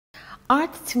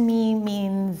Art to me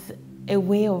means a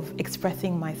way of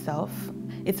expressing myself.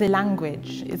 It's a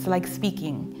language, it's like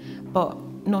speaking, but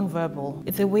non-verbal.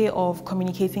 It's a way of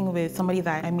communicating with somebody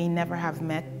that I may never have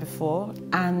met before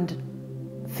and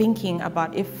thinking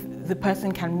about if the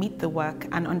person can meet the work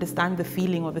and understand the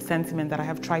feeling or the sentiment that I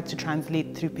have tried to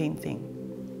translate through painting.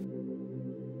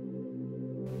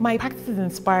 My practice is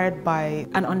inspired by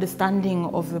an understanding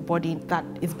of the body that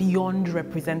is beyond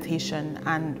representation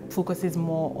and focuses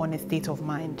more on a state of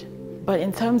mind. But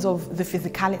in terms of the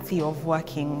physicality of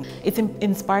working, it's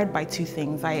inspired by two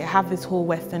things. I have this whole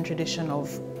Western tradition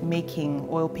of making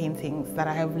oil paintings that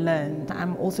I have learned.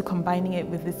 I'm also combining it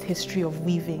with this history of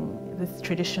weaving, this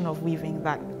tradition of weaving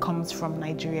that comes from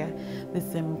Nigeria, this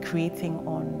creating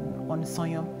on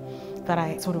sonyo that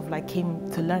I sort of like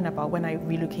came to learn about when I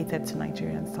relocated to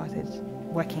Nigeria and started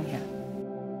working here.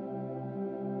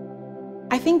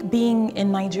 I think being a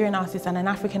Nigerian artist and an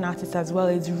African artist as well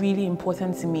is really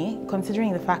important to me,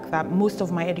 considering the fact that most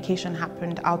of my education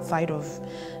happened outside of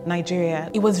Nigeria.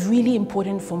 It was really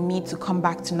important for me to come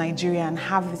back to Nigeria and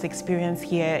have this experience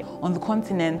here on the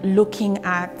continent, looking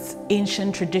at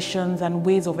ancient traditions and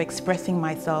ways of expressing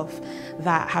myself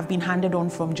that have been handed on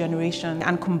from generation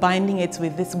and combining it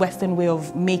with this Western way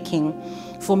of making.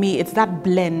 For me, it's that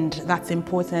blend that's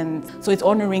important. So it's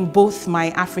honoring both my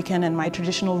African and my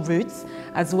traditional roots,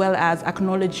 as well as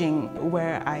acknowledging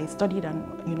where I studied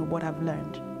and what I've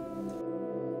learned.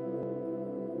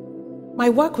 My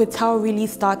work with Tao really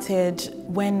started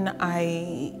when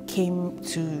I came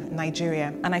to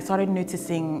Nigeria and I started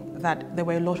noticing that there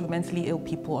were a lot of mentally ill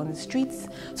people on the streets.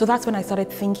 So that's when I started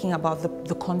thinking about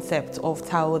the concept of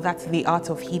Tao, that's the art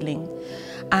of healing.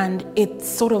 And it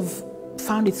sort of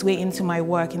found its way into my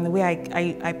work in the way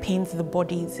I paint the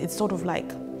bodies. It's sort of like,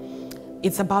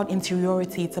 it's about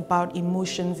interiority, it's about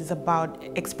emotions, it's about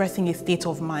expressing a state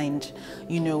of mind,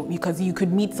 because you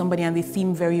could meet somebody and they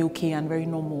seem very okay and very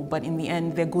normal, but in the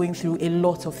end they're going through a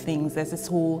lot of things. There's this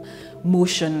whole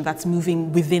motion that's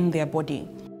moving within their body.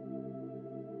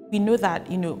 We know that,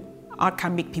 art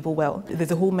can make people well. There's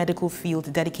a whole medical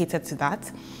field dedicated to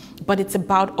that, but it's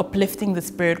about uplifting the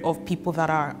spirit of people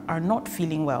that are not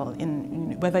feeling well,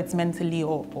 whether it's mentally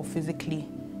or physically.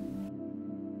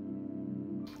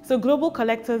 So global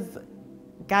collectors,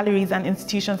 galleries and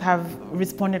institutions have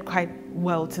responded quite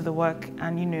well to the work,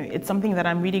 and it's something that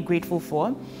I'm really grateful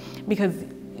for, because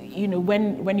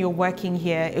when you're working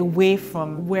here away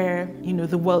from where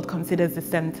the world considers the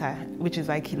center, which is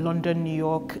like London, New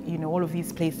York, all of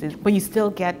these places, but you still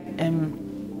get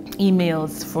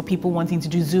emails for people wanting to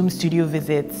do Zoom studio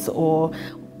visits or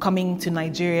coming to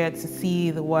Nigeria to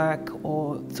see the work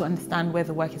or to understand where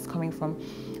the work is coming from.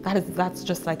 That's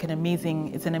just like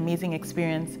it's an amazing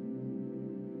experience.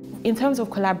 In terms of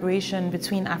collaboration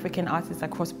between African artists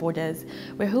across borders,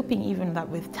 we're hoping even that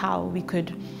with Tao we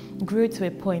could grow to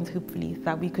a point, hopefully,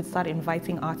 that we could start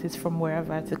inviting artists from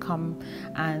wherever to come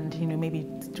and maybe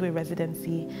do a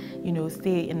residency,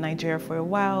 stay in Nigeria for a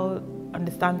while,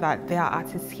 understand that there are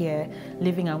artists here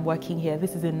living and working here.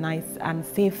 This is a nice and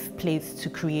safe place to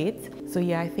create. So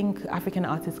yeah, I think African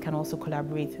artists can also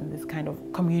collaborate in this kind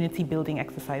of community building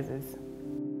exercises.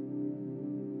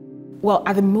 Well,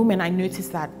 at the moment I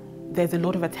noticed that there's a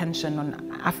lot of attention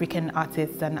on African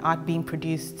artists and art being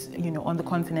produced, on the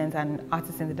continent and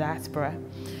artists in the diaspora.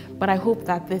 But I hope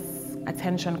that this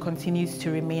attention continues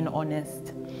to remain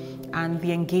honest and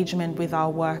the engagement with our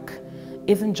work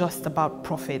isn't just about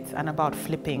profit and about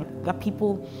flipping. That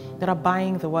people that are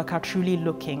buying the work are truly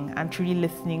looking and truly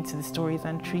listening to the stories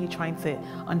and truly trying to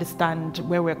understand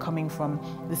where we're coming from,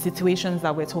 the situations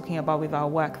that we're talking about with our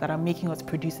work that are making us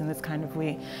produce in this kind of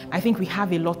way. I think we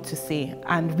have a lot to say,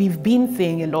 and we've been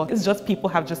saying a lot. It's just people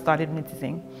have just started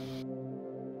noticing.